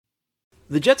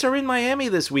The Jets are in Miami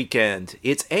this weekend.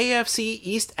 It's AFC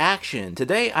East action.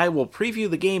 Today I will preview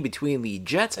the game between the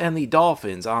Jets and the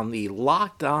Dolphins on the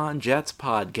Locked On Jets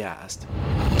podcast.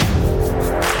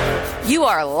 You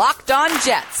are Locked On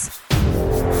Jets,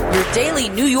 your daily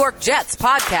New York Jets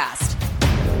podcast.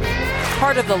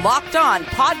 Part of the Locked On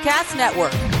Podcast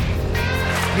Network.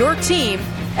 Your team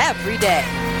every day.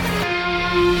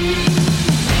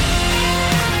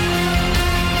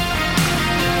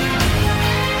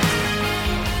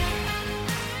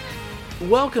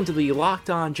 Welcome to the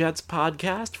Locked On Jets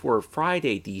podcast for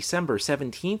Friday, December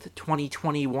 17th,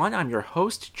 2021. I'm your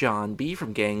host, John B.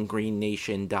 from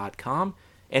GangreneNation.com,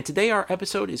 and today our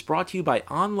episode is brought to you by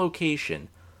On Location.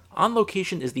 On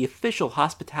Location is the official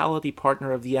hospitality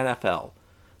partner of the NFL,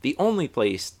 the only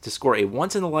place to score a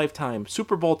once-in-a-lifetime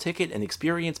Super Bowl ticket and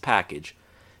experience package.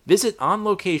 Visit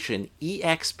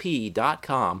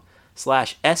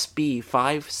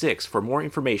onlocationexp.com/SB56 for more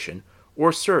information,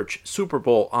 or search Super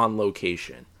Bowl On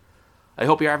Location. I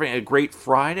hope you're having a great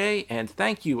Friday, and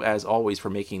thank you as always for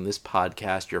making this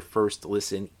podcast your first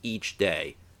listen each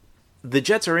day. The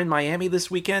Jets are in Miami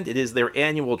this weekend. It is their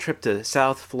annual trip to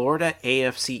South Florida,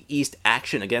 AFC East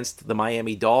action against the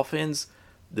Miami Dolphins.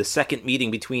 The second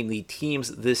meeting between the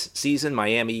teams this season.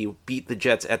 Miami beat the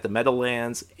Jets at the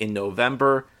Meadowlands in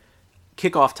November.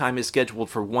 Kickoff time is scheduled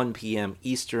for 1 p.m.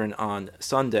 Eastern on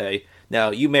Sunday. Now,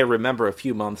 you may remember a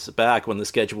few months back when the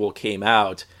schedule came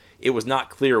out, it was not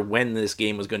clear when this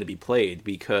game was going to be played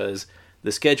because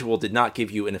the schedule did not give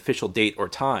you an official date or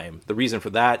time. The reason for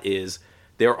that is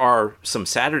there are some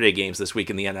Saturday games this week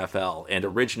in the NFL, and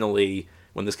originally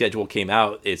when the schedule came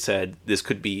out, it said this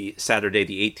could be Saturday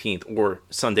the 18th or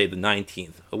Sunday the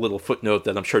 19th. A little footnote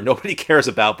that I'm sure nobody cares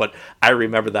about, but I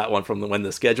remember that one from when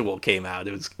the schedule came out.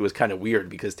 It was kind of weird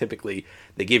because typically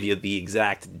they give you the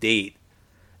exact date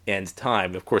and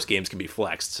time. Of course, games can be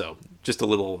flexed, so just a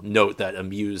little note that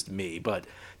amused me. But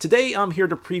today I'm here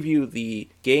to preview the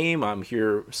game. I'm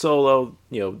here solo.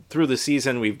 Through the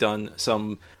season we've done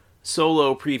some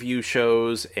solo preview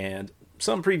shows and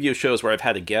some preview shows where I've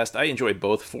had a guest. I enjoy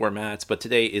both formats, but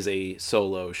today is a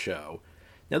solo show.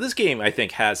 Now, this game, I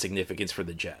think, has significance for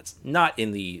the Jets. Not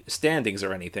in the standings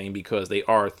or anything, because they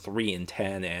are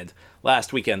 3-10, and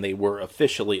last weekend they were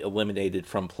officially eliminated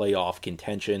from playoff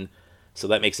contention, so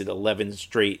that makes it 11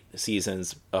 straight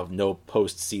seasons of no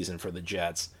postseason for the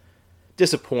Jets.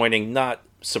 Disappointing, not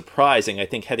surprising. I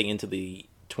think heading into the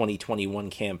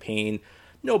 2021 campaign,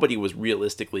 nobody was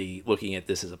realistically looking at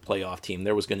this as a playoff team.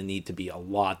 There was going to need to be a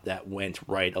lot that went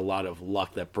right, a lot of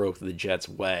luck that broke the Jets'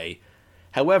 way.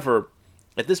 However,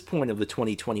 at this point of the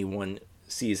 2021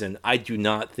 season, I do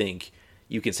not think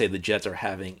you can say the Jets are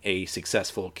having a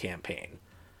successful campaign.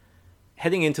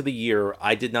 Heading into the year,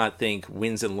 I did not think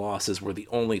wins and losses were the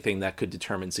only thing that could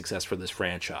determine success for this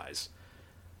franchise.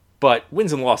 But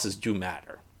wins and losses do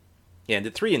matter. And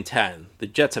at 3-10, the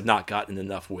Jets have not gotten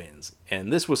enough wins,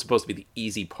 and this was supposed to be the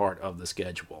easy part of the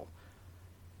schedule.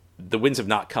 The wins have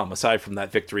not come, aside from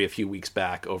that victory a few weeks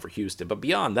back over Houston. But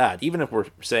beyond that, even if we're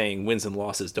saying wins and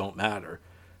losses don't matter,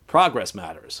 progress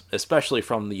matters, especially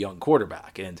from the young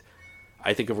quarterback. And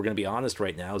I think if we're going to be honest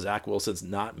right now, Zach Wilson's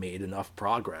not made enough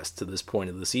progress to this point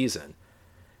of the season.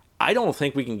 I don't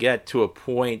think we can get to a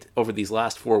point over these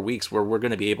last 4 weeks where we're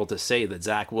going to be able to say that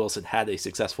Zach Wilson had a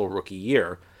successful rookie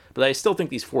year, but I still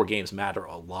think these 4 games matter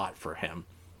a lot for him.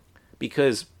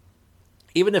 Because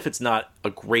even if it's not a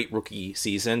great rookie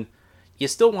season, you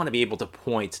still want to be able to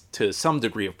point to some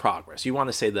degree of progress. You want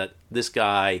to say that this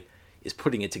guy is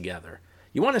putting it together.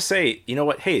 You want to say, you know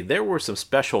what, hey, there were some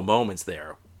special moments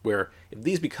there where if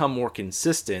these become more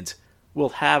consistent, we'll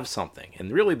have something.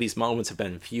 And really these moments have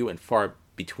been few and far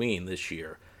between this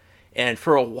year. And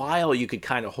for a while you could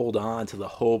kind of hold on to the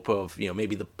hope of,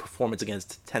 maybe the performance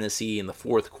against Tennessee in the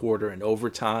fourth quarter and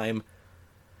overtime.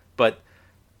 But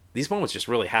these moments just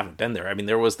really haven't been there. I mean,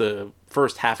 there was the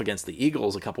first half against the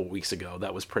Eagles a couple of weeks ago.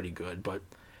 That was pretty good. But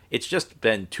it's just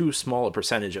been too small a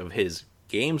percentage of his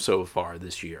game so far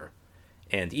this year.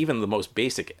 And even the most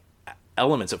basic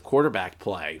elements of quarterback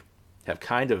play have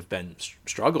kind of been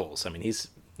struggles. I mean, he's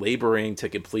laboring to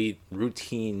complete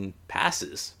routine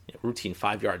passes. Routine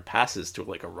 5-yard passes to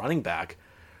like a running back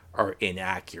are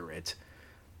inaccurate.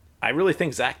 I really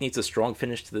think Zach needs a strong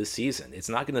finish to this season. It's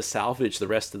not going to salvage the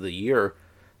rest of the year,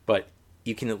 but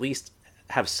you can at least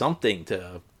have something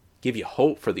to give you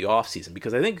hope for the offseason,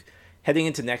 because I think heading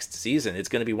into next season, it's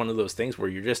going to be one of those things where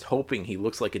you're just hoping he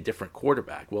looks like a different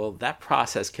quarterback. Well, that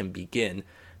process can begin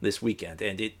this weekend,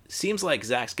 and it seems like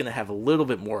Zach's going to have a little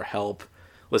bit more help.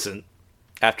 Listen,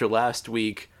 after last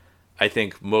week, I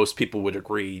think most people would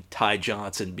agree Ty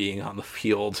Johnson being on the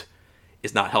field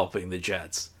is not helping the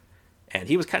Jets. and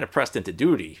he was kind of pressed into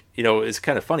duty. It's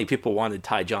kind of funny. People wanted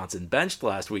Ty Johnson benched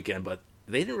last weekend, but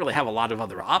they didn't really have a lot of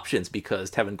other options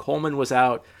because Tevin Coleman was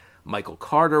out, Michael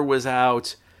Carter was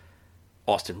out,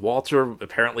 Austin Walter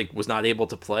apparently was not able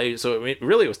to play. So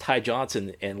really it was Ty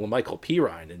Johnson and LaMichael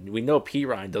Pirine, and we know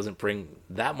Pirine doesn't bring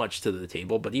that much to the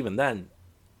table, but even then,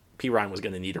 Pirine was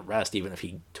going to need a rest even if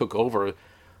he took over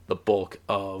the bulk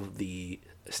of the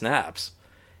snaps.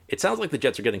 It sounds like the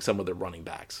Jets are getting some of their running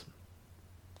backs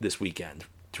this weekend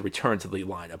to return to the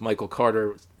lineup. Michael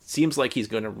Carter seems like he's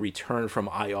going to return from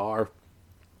IR.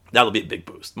 That'll be a big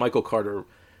boost. Michael Carter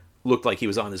looked like he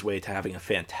was on his way to having a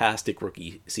fantastic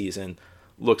rookie season.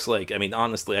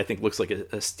 Honestly, I think looks like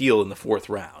a steal in the fourth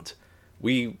round.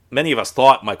 Many of us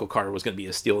thought Michael Carter was going to be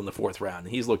a steal in the fourth round,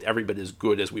 and he's looked every bit as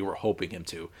good as we were hoping him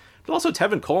to. But also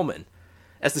Tevin Coleman.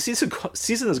 As the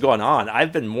season has gone on,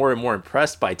 I've been more and more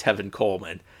impressed by Tevin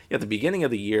Coleman. At the beginning of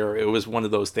the year, it was one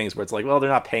of those things where it's like, well, they're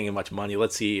not paying him much money.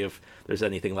 Let's see if there's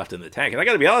anything left in the tank. And I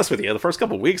got to be honest with you, the first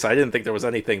couple of weeks, I didn't think there was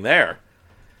anything there.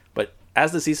 But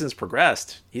as the season's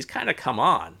progressed, he's kind of come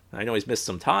on. I know he's missed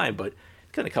some time, but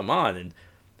he's kind of come on. And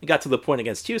he got to the point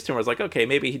against Houston where I was like, okay,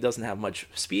 maybe he doesn't have much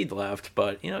speed left,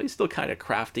 but, he's still kind of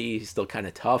crafty. He's still kind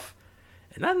of tough.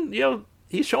 And then,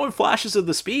 he's showing flashes of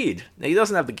the speed. Now, he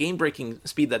doesn't have the game-breaking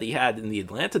speed that he had in the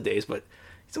Atlanta days, but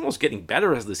he's almost getting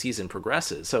better as the season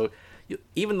progresses. So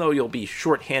even though you'll be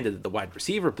shorthanded at the wide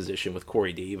receiver position with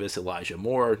Corey Davis, Elijah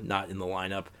Moore not in the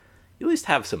lineup, you at least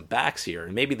have some backs here.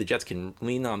 And maybe the Jets can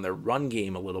lean on their run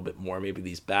game a little bit more. Maybe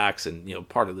these backs, and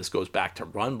part of this goes back to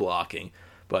run blocking.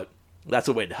 But that's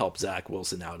a way to help Zach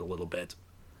Wilson out a little bit.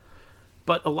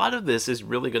 But a lot of this is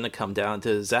really going to come down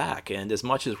to Zach. And as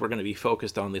much as we're going to be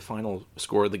focused on the final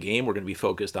score of the game, we're going to be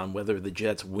focused on whether the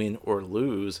Jets win or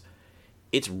lose.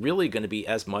 It's really going to be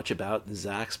as much about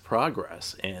Zach's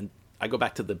progress. And I go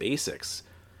back to the basics.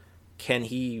 Can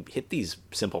he hit these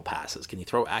simple passes? Can he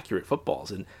throw accurate footballs?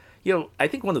 And, I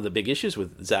think one of the big issues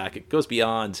with Zach, it goes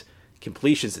beyond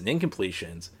completions and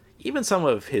incompletions. Even some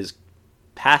of his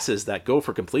passes that go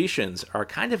for completions are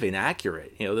kind of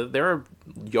inaccurate. There are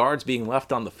yards being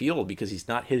left on the field because he's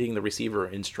not hitting the receiver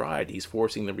in stride. He's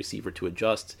forcing the receiver to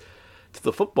adjust to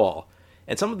the football.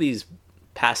 And some of these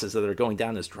passes that are going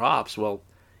down as drops, well,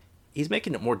 he's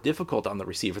making it more difficult on the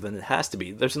receiver than it has to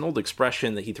be. There's an old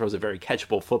expression that he throws a very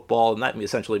catchable football, and that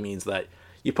essentially means that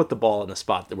you put the ball in a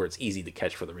spot where it's easy to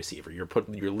catch for the receiver. You're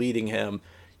leading him,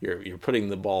 you're putting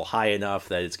the ball high enough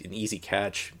that it's an easy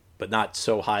catch, but not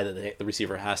so high that the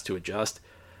receiver has to adjust.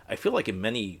 I feel like in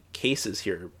many cases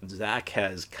here, Zach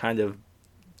has kind of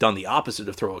done the opposite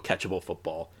of throw a catchable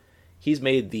football. He's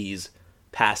made these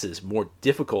passes more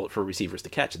difficult for receivers to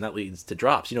catch, and that leads to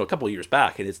drops. A couple of years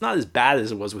back, and it's not as bad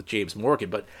as it was with James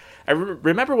Morgan, but I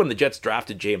remember when the Jets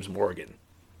drafted James Morgan,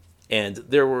 and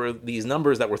there were these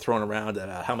numbers that were thrown around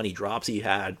about how many drops he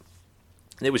had,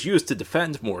 and it was used to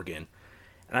defend Morgan.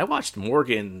 And I watched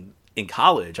Morgan in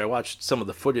college. I watched some of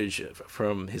the footage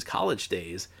from his college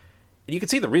days, and you could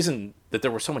see the reason that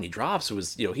there were so many drops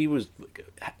was, he was,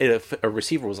 if a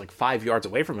receiver was like 5 yards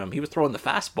away from him, he was throwing the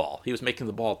fastball. He was making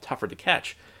the ball tougher to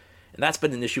catch. And that's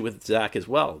been an issue with Zach as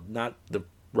well. Not the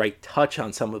right touch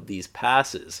on some of these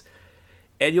passes.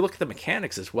 And you look at the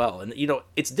mechanics as well. And,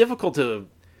 it's difficult to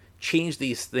change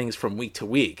these things from week to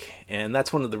week. And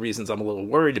that's one of the reasons I'm a little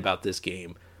worried about this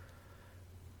game.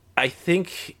 I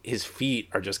think his feet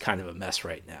are just kind of a mess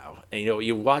right now. And,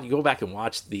 you go back and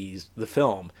watch the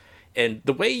film, and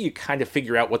the way you kind of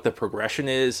figure out what the progression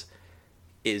is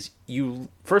you,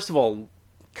 first of all,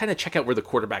 kind of check out where the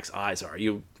quarterback's eyes are.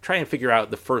 You try and figure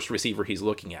out the first receiver he's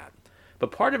looking at.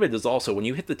 But part of it is also when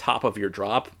you hit the top of your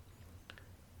drop,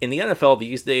 in the NFL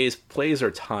these days, plays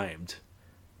are timed.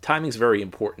 Timing's very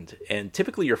important. And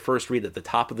typically your first read at the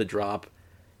top of the drop,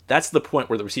 that's the point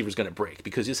where the receiver's going to break.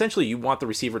 Because essentially you want the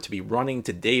receiver to be running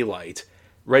to daylight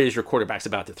right as your quarterback's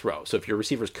about to throw. So if your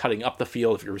receiver's cutting up the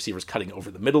field, if your receiver's cutting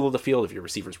over the middle of the field, if your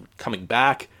receiver's coming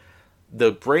back,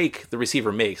 the break the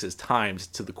receiver makes is timed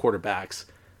to the quarterback's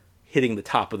hitting the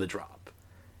top of the drop.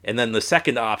 And then the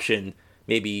second option,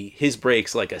 maybe his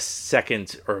break's like a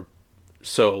second or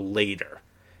so later.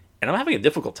 And I'm having a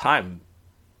difficult time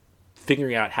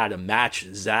figuring out how to match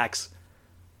Zach's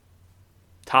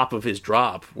top of his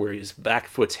drop where his back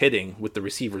foot's hitting with the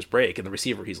receiver's break and the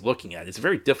receiver he's looking at. It's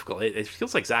very difficult. It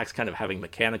feels like Zach's kind of having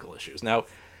mechanical issues. Now,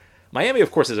 Miami,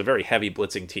 of course, is a very heavy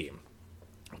blitzing team.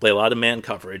 Play a lot of man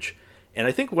coverage. And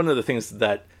I think one of the things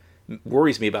that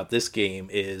worries me about this game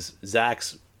is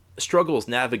Zach's struggles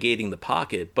navigating the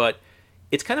pocket, but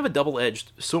it's kind of a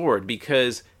double-edged sword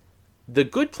because the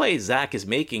good plays Zach is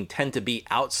making tend to be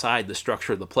outside the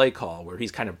structure of the play call, where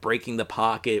he's kind of breaking the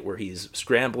pocket, where he's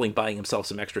scrambling, buying himself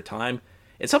some extra time.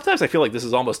 And sometimes I feel like this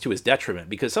is almost to his detriment,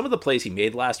 because some of the plays he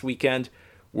made last weekend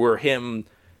were him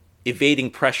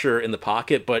evading pressure in the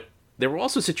pocket, but there were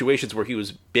also situations where he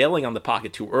was bailing on the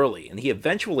pocket too early, and he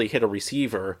eventually hit a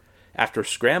receiver after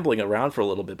scrambling around for a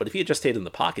little bit, but if he had just stayed in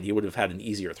the pocket, he would have had an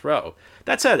easier throw.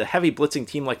 That said, a heavy blitzing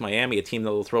team like Miami, a team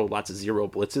that will throw lots of zero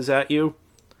blitzes at you,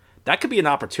 that could be an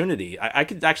opportunity. I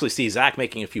could actually see Zach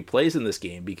making a few plays in this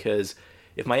game, because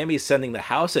if Miami is sending the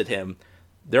house at him,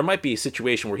 there might be a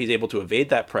situation where he's able to evade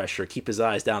that pressure, keep his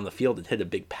eyes down the field, and hit a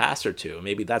big pass or two.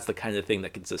 Maybe that's the kind of thing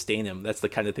that can sustain him. That's the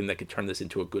kind of thing that could turn this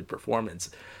into a good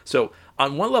performance. So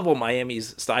on one level,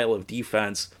 Miami's style of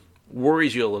defense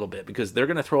worries you a little bit, because they're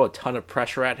going to throw a ton of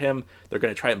pressure at him. They're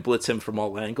going to try and blitz him from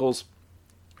all angles.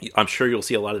 I'm sure you'll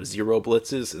see a lot of zero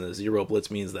blitzes, and a zero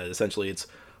blitz means that essentially it's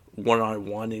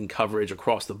one-on-one in coverage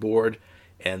across the board,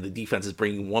 and the defense is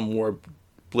bringing one more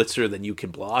blitzer than you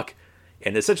can block,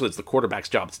 and essentially it's the quarterback's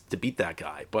job to beat that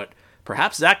guy. But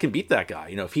perhaps Zach can beat that guy.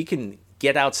 If he can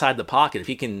get outside the pocket, if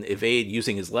he can evade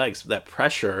using his legs, that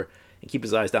pressure, and keep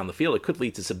his eyes down the field, it could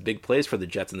lead to some big plays for the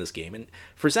Jets in this game. And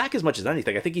for Zach, as much as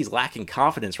anything, I think he's lacking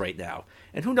confidence right now.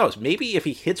 And who knows, maybe if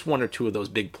he hits one or two of those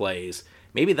big plays,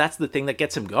 maybe that's the thing that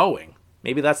gets him going.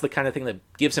 Maybe that's the kind of thing that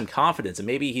gives him confidence, and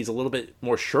maybe he's a little bit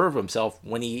more sure of himself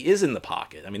when he is in the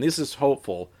pocket. I mean, this is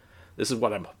hopeful. This is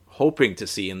what I'm hoping to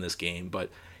see in this game,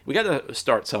 but we got to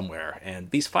start somewhere.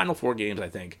 And these final 4 games, I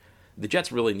think, the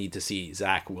Jets really need to see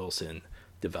Zach Wilson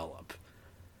develop.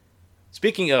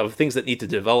 Speaking of things that need to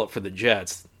develop for the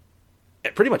Jets,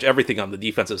 pretty much everything on the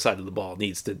defensive side of the ball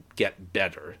needs to get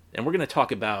better. And we're going to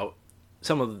talk about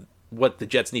some of what the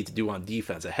Jets need to do on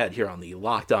defense ahead here on the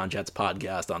Locked On Jets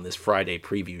podcast on this Friday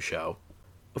preview show.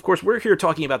 Of course, we're here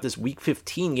talking about this Week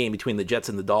 15 game between the Jets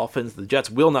and the Dolphins. The Jets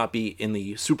will not be in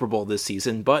the Super Bowl this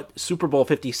season, but Super Bowl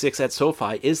 56 at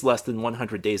SoFi is less than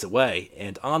 100 days away,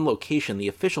 and On Location, the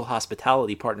official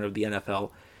hospitality partner of the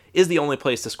NFL, is the only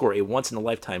place to score a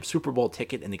once-in-a-lifetime Super Bowl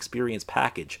ticket and experience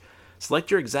package. Select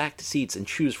your exact seats and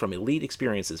choose from elite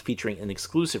experiences featuring an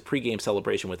exclusive pregame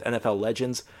celebration with NFL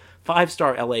legends,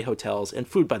 5-star LA hotels, and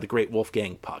food by the great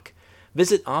Wolfgang Puck.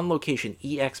 Visit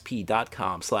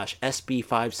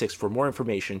onlocationexp.com/SB56 for more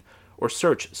information, or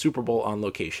search Super Bowl On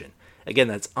Location. Again,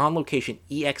 that's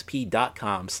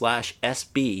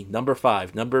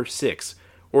onlocationexp.com/SB5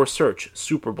 or search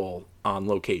Super Bowl On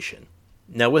Location.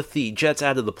 Now, with the Jets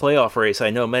out of the playoff race, I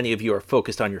know many of you are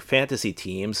focused on your fantasy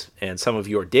teams, and some of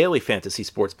you are daily fantasy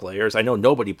sports players. I know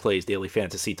nobody plays daily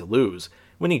fantasy to lose.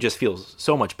 Winning just feels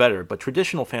so much better, but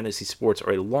traditional fantasy sports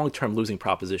are a long-term losing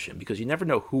proposition because you never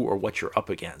know who or what you're up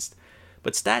against.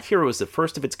 But Stat Hero is the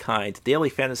first of its kind daily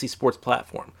fantasy sports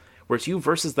platform, where it's you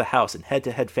versus the house in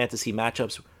head-to-head fantasy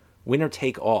matchups, winner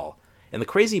take all. And the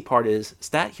crazy part is,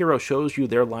 Stat Hero shows you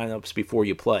their lineups before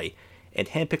you play, and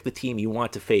handpick the team you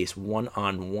want to face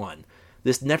one-on-one.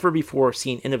 This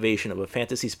never-before-seen innovation of a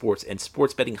fantasy sports and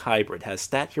sports betting hybrid has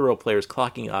Stat Hero players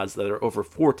clocking odds that are over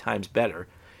 4 times better.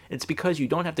 And it's because you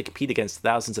don't have to compete against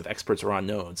thousands of experts or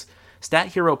unknowns.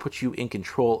 Stat Hero puts you in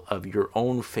control of your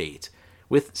own fate.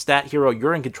 With Stat Hero,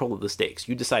 you're in control of the stakes.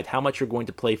 You decide how much you're going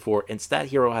to play for, and Stat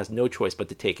Hero has no choice but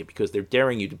to take it because they're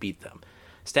daring you to beat them.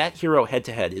 Stat Hero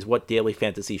head-to-head is what daily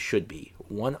fantasy should be,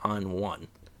 one-on-one.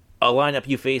 A lineup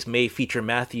you face may feature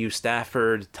Matthew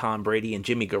Stafford, Tom Brady, and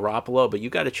Jimmy Garoppolo, but you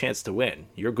got a chance to win.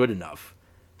 You're good enough.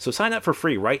 So sign up for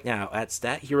free right now at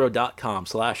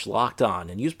stathero.com/lockedon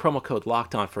and use promo code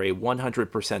LOCKEDON for a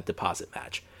 100% deposit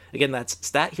match. Again, that's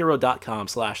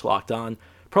stathero.com/lockedon,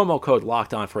 promo code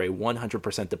LOCKEDON for a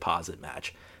 100% deposit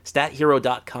match.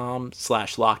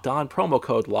 stathero.com/lockedon, promo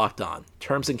code LOCKEDON.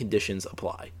 Terms and conditions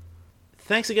apply.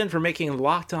 Thanks again for making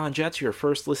Locked On Jets your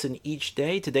first listen each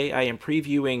day. Today I am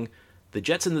previewing the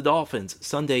Jets and the Dolphins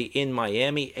Sunday in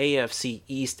Miami, AFC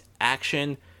East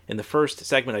action. In the first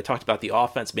segment, I talked about the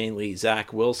offense, mainly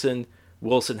Zach Wilson.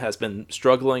 Wilson has been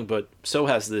struggling, but so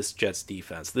has this Jets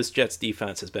defense. This Jets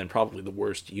defense has been probably the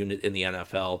worst unit in the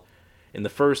NFL. In the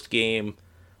first game,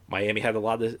 Miami had a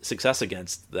lot of success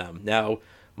against them. Now,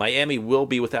 Miami will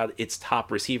be without its top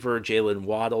receiver, Jalen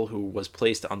Waddle, who was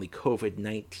placed on the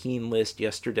COVID-19 list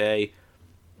yesterday.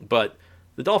 But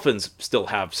the Dolphins still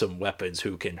have some weapons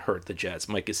who can hurt the Jets.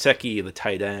 Mike Gesicki, the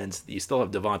tight ends. You still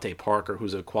have Devontae Parker,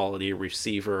 who's a quality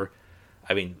receiver.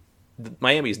 I mean,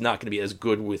 Miami's not going to be as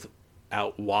good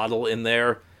without Waddle in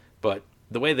there, but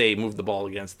the way they moved the ball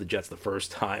against the Jets the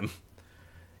first time,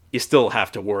 you still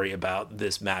have to worry about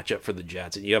this matchup for the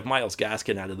Jets. And you have Myles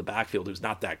Gaskin out of the backfield, who's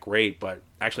not that great, but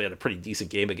actually had a pretty decent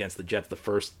game against the Jets the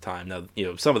first time. Now,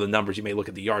 some of the numbers, you may look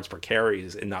at the yards per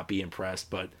carries and not be impressed,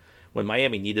 but when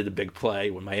Miami needed a big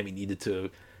play, when Miami needed to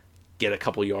get a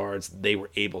couple yards, they were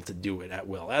able to do it at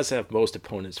will, as have most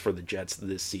opponents for the Jets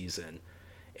this season.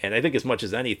 And I think as much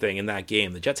as anything in that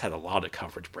game, the Jets had a lot of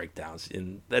coverage breakdowns,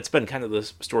 and that's been kind of the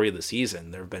story of the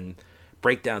season. There have been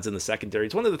breakdowns in the secondary.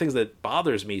 It's one of the things that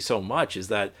bothers me so much is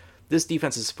that this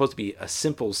defense is supposed to be a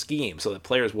simple scheme so that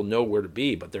players will know where to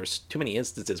be, but there's too many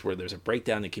instances where there's a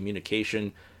breakdown in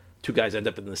communication. Two guys end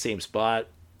up in the same spot.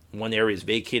 One area is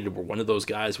vacated where one of those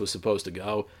guys was supposed to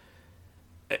go.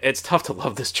 It's tough to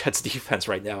love this Jets defense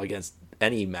right now against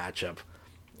any matchup.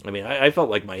 I mean, I felt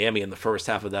like Miami in the first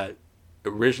half of that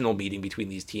original meeting between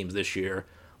these teams this year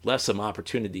left some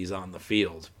opportunities on the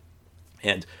field.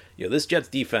 And, this Jets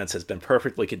defense has been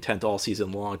perfectly content all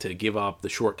season long to give up the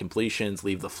short completions,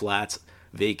 leave the flats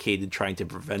vacated, trying to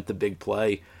prevent the big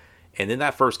play. And in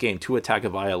that first game, Tua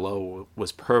Tagovailoa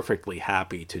was perfectly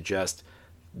happy to just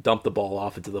dump the ball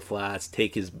off into the flats,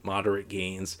 take his moderate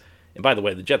gains. And by the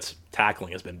way, the Jets'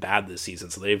 tackling has been bad this season,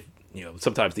 so they've,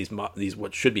 sometimes these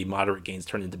what should be moderate gains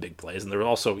turn into big plays. And they're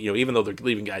also, even though they're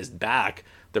leaving guys back,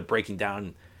 they're breaking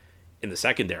down in the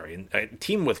secondary. And a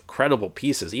team with credible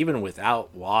pieces, even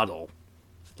without Waddle,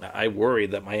 I worry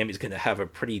that Miami's going to have a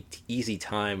pretty easy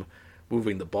time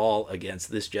moving the ball against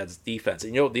this Jets defense.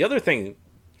 And, the other thing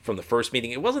from the first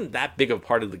meeting, it wasn't that big of a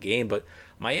part of the game, but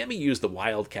Miami used the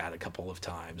Wildcat a couple of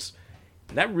times.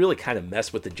 And that really kind of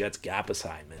messed with the Jets' gap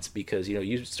assignments because,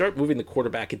 you start moving the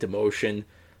quarterback into motion.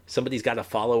 Somebody's got to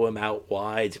follow him out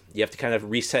wide. You have to kind of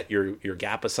reset your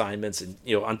gap assignments. And,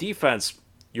 on defense,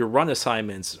 your run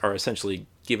assignments are essentially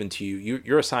given to you.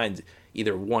 You're assigned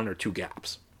either one or two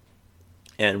gaps.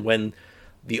 And when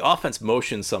the offense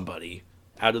motions somebody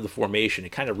out of the formation,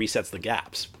 it kind of resets the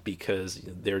gaps because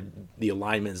the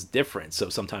alignment is different. So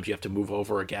sometimes you have to move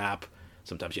over a gap.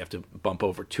 Sometimes you have to bump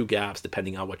over two gaps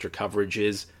depending on what your coverage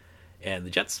is. And the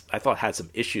Jets, I thought, had some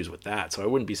issues with that. So I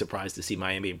wouldn't be surprised to see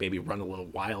Miami maybe run a little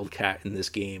wildcat in this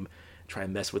game, try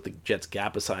and mess with the Jets'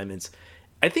 gap assignments.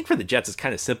 I think for the Jets, it's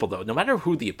kind of simple, though. No matter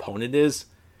who the opponent is,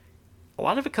 a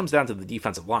lot of it comes down to the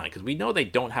defensive line because we know they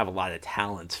don't have a lot of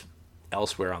talent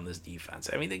elsewhere on this defense.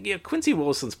 I mean, Quincy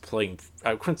Williams,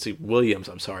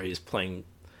 is playing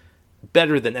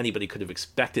better than anybody could have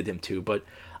expected him to. But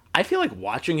I feel like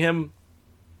watching him,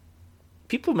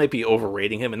 people might be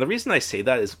overrating him. And the reason I say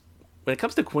that is when it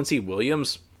comes to Quincy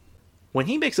Williams, when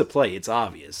he makes a play, it's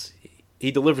obvious.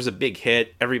 He delivers a big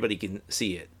hit. Everybody can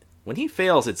see it. When he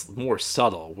fails, it's more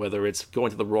subtle, whether it's going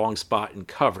to the wrong spot in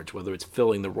coverage, whether it's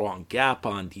filling the wrong gap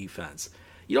on defense.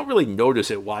 You don't really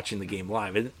notice it watching the game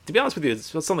live. And to be honest with you,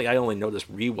 it's something I only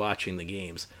noticed rewatching the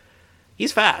games.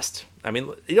 He's fast. I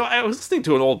mean, I was listening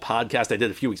to an old podcast I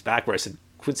did a few weeks back where I said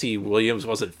Quincy Williams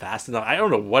wasn't fast enough. I don't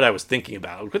know what I was thinking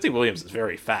about. Quincy Williams is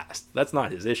very fast. That's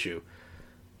not his issue.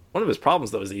 One of his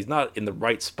problems, though, is that he's not in the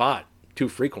right spot too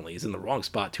frequently. He's in the wrong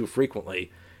spot too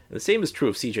frequently. And the same is true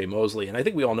of C.J. Mosley. And I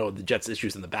think we all know the Jets'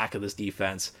 issues in the back of this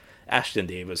defense. Ashton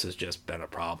Davis has just been a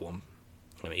problem.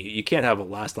 I mean, you can't have a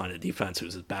last line of defense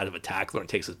who's as bad of a tackler and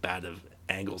takes as bad of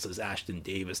angles as Ashton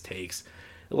Davis takes.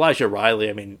 Elijah Riley,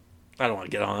 I mean, I don't want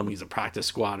to get on him. He's a practice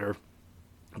squatter.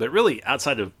 But really,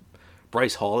 outside of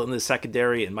Bryce Hall in the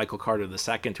secondary and Michael Carter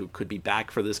II, who could be back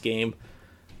for this game,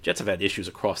 Jets have had issues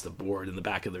across the board in the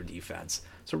back of their defense.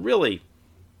 So really,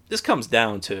 this comes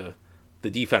down to the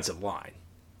defensive line.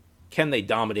 Can they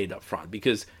dominate up front?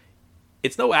 Because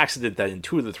it's no accident that in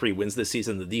 2 of the 3 wins this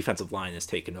season, the defensive line has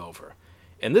taken over.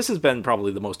 And this has been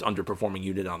probably the most underperforming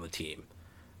unit on the team.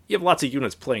 You have lots of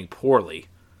units playing poorly,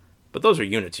 but those are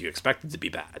units you expected to be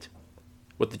bad.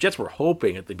 What the Jets were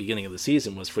hoping at the beginning of the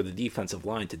season was for the defensive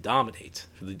line to dominate,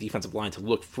 for the defensive line to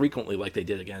look frequently like they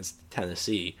did against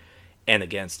Tennessee and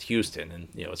against Houston. And,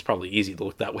 it's probably easy to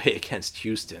look that way against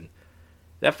Houston.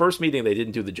 That first meeting, they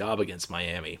didn't do the job against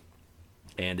Miami,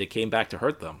 and it came back to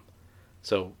hurt them.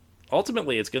 So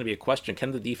ultimately, it's going to be a question,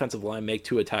 can the defensive line make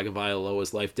Tua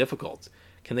Tagovailoa's life difficult?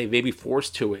 Can they maybe force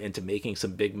Tua into making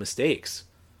some big mistakes?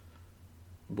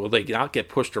 Will they not get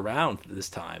pushed around this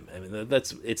time? I mean,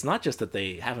 it's not just that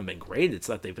they haven't been great, it's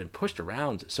that they've been pushed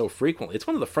around so frequently. It's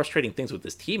one of the frustrating things with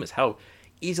this team is how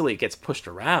easily it gets pushed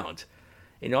around.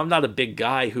 I'm not a big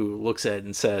guy who looks at it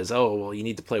and says, oh, well, you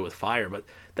need to play with fire, but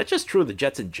that's just true of the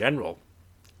Jets in general.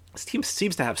 This team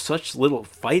seems to have such little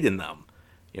fight in them.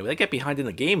 They get behind in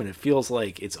the game and it feels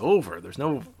like it's over. There's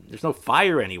no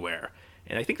fire anywhere.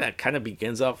 And I think that kind of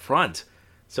begins up front.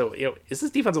 So, is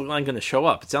this defensive line going to show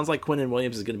up? It sounds like Quinnen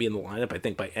Williams is going to be in the lineup. I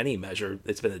think by any measure,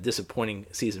 it's been a disappointing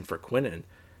season for Quinnen.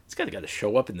 It It's got to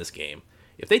show up in this game.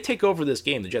 If they take over this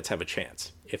game, the Jets have a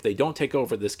chance. If they don't take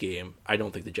over this game, I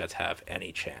don't think the Jets have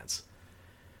any chance.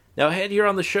 Now, ahead here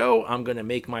on the show, I'm going to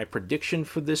make my prediction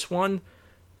for this one.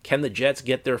 Can the Jets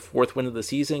get their 4th win of the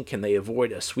season? Can they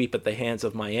avoid a sweep at the hands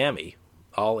of Miami?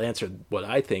 I'll answer what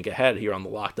I think ahead here on the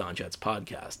Locked On Jets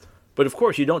podcast. But of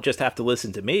course, you don't just have to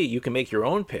listen to me. You can make your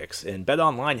own picks, and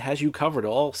BetOnline has you covered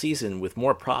all season with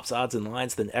more props, odds, and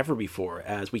lines than ever before.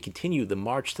 As we continue the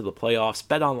march to the playoffs,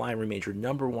 BetOnline remains your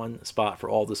number one spot for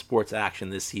all the sports action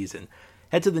this season.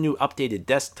 Head to the new updated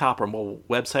desktop or mobile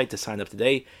website to sign up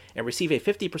today and receive a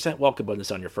 50% welcome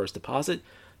bonus on your first deposit.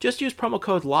 Just use promo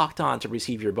code LOCKEDON to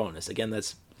receive your bonus. Again,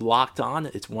 that's Locked On.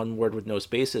 It's one word with no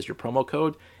space as your promo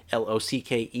code,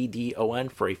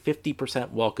 LOCKEDON, for a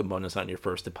 50% welcome bonus on your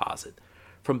first deposit.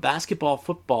 From basketball,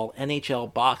 football,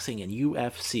 NHL, boxing, and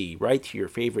UFC, right to your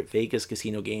favorite Vegas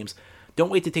casino games,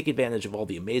 don't wait to take advantage of all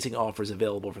the amazing offers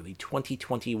available for the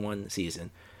 2021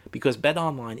 season, because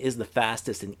BetOnline is the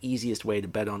fastest and easiest way to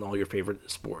bet on all your favorite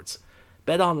sports.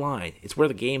 BetOnline, it's where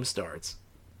the game starts.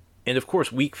 And of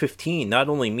course, Week 15 not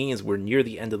only means we're near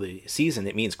the end of the season,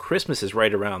 it means Christmas is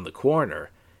right around the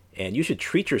corner. And you should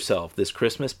treat yourself this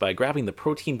Christmas by grabbing the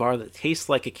protein bar that tastes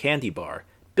like a candy bar.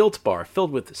 Built Bar,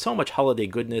 filled with so much holiday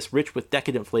goodness, rich with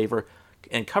decadent flavor,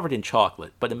 and covered in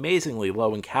chocolate, but amazingly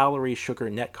low in calories, sugar,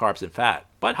 net carbs, and fat,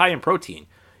 but high in protein.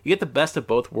 You get the best of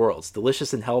both worlds,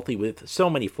 delicious and healthy with so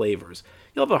many flavors.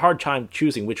 You'll have a hard time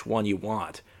choosing which one you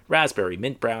want. Raspberry,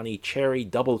 mint brownie, cherry,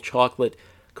 double chocolate,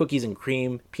 cookies and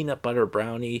cream, peanut butter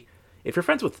brownie. If you're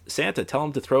friends with Santa, tell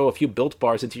him to throw a few Built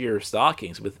Bars into your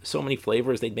stockings. With so many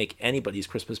flavors, they'd make anybody's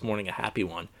Christmas morning a happy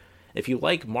one. If you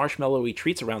like marshmallowy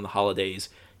treats around the holidays,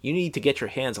 you need to get your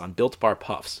hands on Built Bar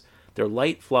Puffs. They're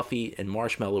light, fluffy, and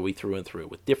marshmallowy through and through,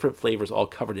 with different flavors all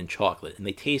covered in chocolate, and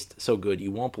they taste so good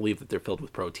you won't believe that they're filled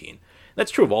with protein. That's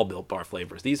true of all Built Bar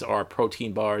flavors. These are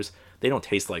protein bars. They don't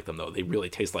taste like them, though. They really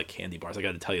taste like candy bars. I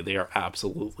got to tell you, they are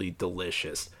absolutely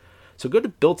delicious. So go to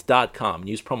Built.com and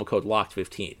use promo code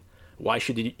LOCKED15. Why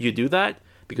should you do that?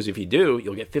 Because if you do,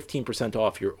 you'll get 15%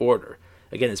 off your order.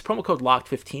 Again, it's promo code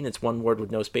LOCKED15. It's one word with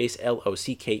no space,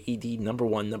 LOCKED, number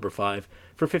 1, number 5,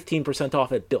 for 15%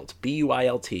 off at Built,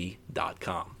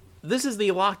 BUILT.com. This is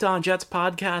the Locked On Jets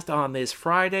podcast on this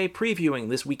Friday, previewing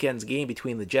this weekend's game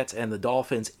between the Jets and the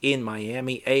Dolphins in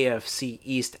Miami, AFC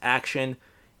East action,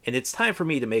 and it's time for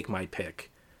me to make my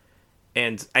pick.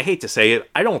 And I hate to say it,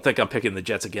 I don't think I'm picking the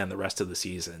Jets again the rest of the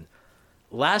season.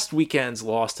 Last weekend's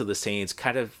loss to the Saints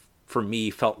kind of, for me,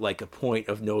 felt like a point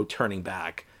of no turning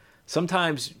back.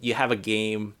 Sometimes you have a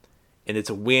game and it's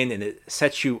a win and it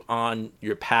sets you on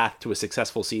your path to a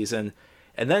successful season.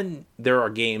 And then there are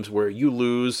games where you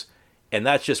lose and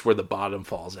that's just where the bottom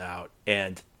falls out.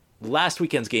 And last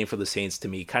weekend's game for the Saints, to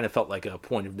me, kind of felt like a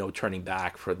point of no turning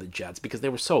back for the Jets because they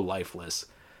were so lifeless.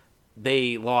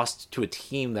 They lost to a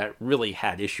team that really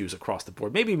had issues across the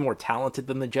board. Maybe more talented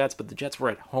than the Jets, but the Jets were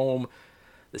at home.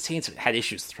 The Saints had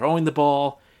issues throwing the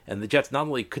ball, and the Jets not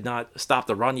only could not stop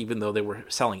the run even though they were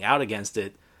selling out against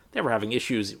it, they were having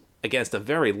issues against a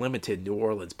very limited New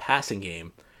Orleans passing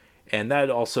game. And that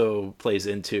also plays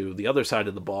into the other side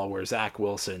of the ball where Zach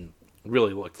Wilson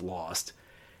really looked lost.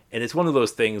 And it's one of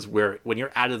those things where when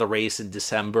you're out of the race in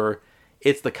December,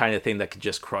 it's the kind of thing that could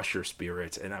just crush your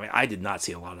spirits. And I mean, I did not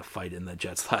see a lot of fight in the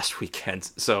Jets last weekend,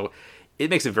 so it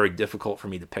makes it very difficult for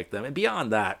me to pick them. And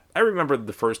beyond that, I remember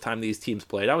the first time these teams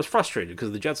played, I was frustrated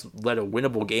because the Jets let a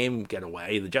winnable game get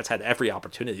away. The Jets had every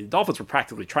opportunity. The Dolphins were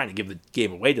practically trying to give the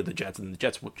game away to the Jets, and the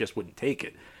Jets just wouldn't take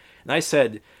it. And I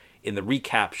said in the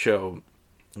recap show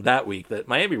that week that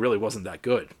Miami really wasn't that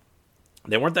good.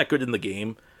 They weren't that good in the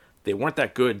game. They weren't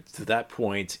that good to that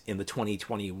point in the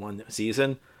 2021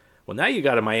 season. Well, now you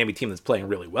got a Miami team that's playing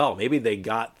really well. Maybe they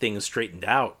got things straightened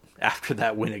out after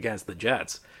that win against the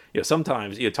Jets. You know,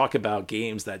 sometimes you talk about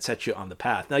games that set you on the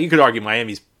path. Now, you could argue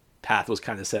Miami's path was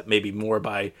kind of set maybe more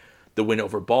by the win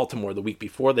over Baltimore the week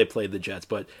before they played the Jets,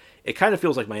 but it kind of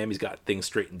feels like Miami's got things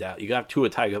straightened out. You got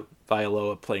Tua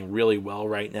Tagovailoa playing really well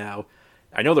right now.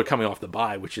 I know they're coming off the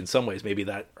bye, which in some ways maybe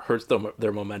that hurts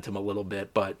their momentum a little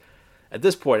bit, but at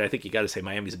this point, I think you got to say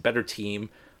Miami's a better team.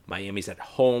 Miami's at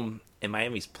home, and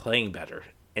Miami's playing better.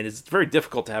 And it's very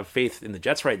difficult to have faith in the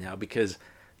Jets right now because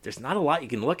there's not a lot you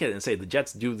can look at and say the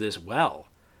Jets do this well.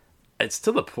 It's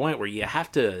to the point where you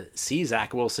have to see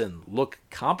Zach Wilson look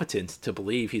competent to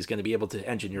believe he's going to be able to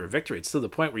engineer a victory. It's to the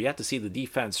point where you have to see the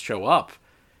defense show up.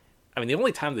 I mean, the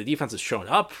only time the defense has shown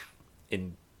up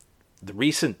in the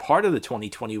recent part of the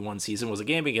 2021 season was a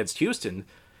game against Houston,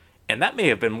 and that may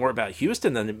have been more about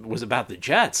Houston than it was about the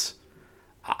Jets.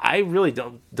 I really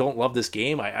don't love this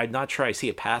game. I'm not sure I see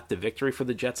a path to victory for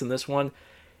the Jets in this one.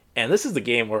 And this is the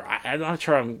game where I'm not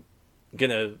sure I'm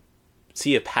going to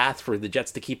see a path for the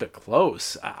Jets to keep it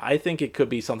close. I think it could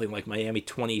be something like Miami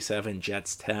 27,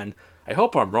 Jets 10. I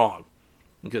hope I'm wrong.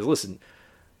 Because listen,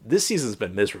 this season's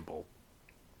been miserable.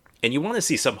 And you want to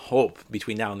see some hope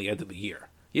between now and the end of the year.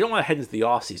 You don't want to head into the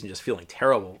offseason just feeling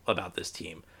terrible about this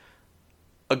team.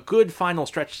 A good final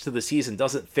stretch to the season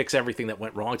doesn't fix everything that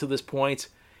went wrong to this point.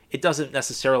 It doesn't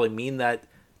necessarily mean that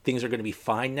things are going to be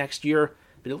fine next year,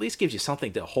 but at least gives you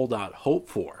something to hold out hope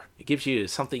for. It gives you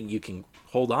something you can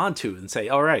hold on to and say,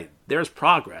 all right, there's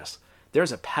progress.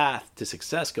 There's a path to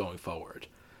success going forward.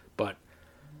 But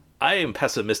I am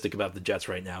pessimistic about the Jets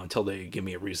right now until they give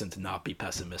me a reason to not be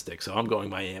pessimistic. So I'm going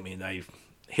Miami, and I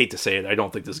hate to say it, I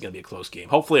don't think this is going to be a close game.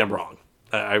 Hopefully I'm wrong.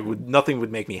 Nothing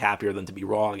would make me happier than to be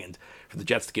wrong, and for the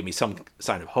Jets to give me some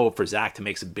sign of hope, for Zach to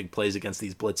make some big plays against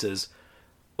these blitzes.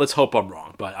 Let's hope I'm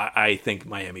wrong, but I think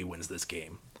Miami wins this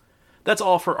game. That's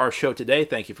all for our show today.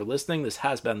 Thank you for listening. This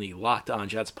has been the Locked On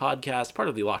Jets podcast, part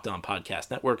of the Locked On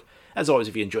Podcast Network. As always,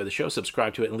 if you enjoy the show,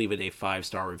 subscribe to it and leave it a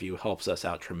 5-star review. Helps us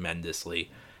out tremendously.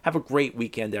 Have a great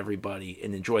weekend, everybody,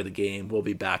 and enjoy the game. We'll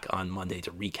be back on Monday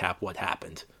to recap what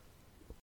happened.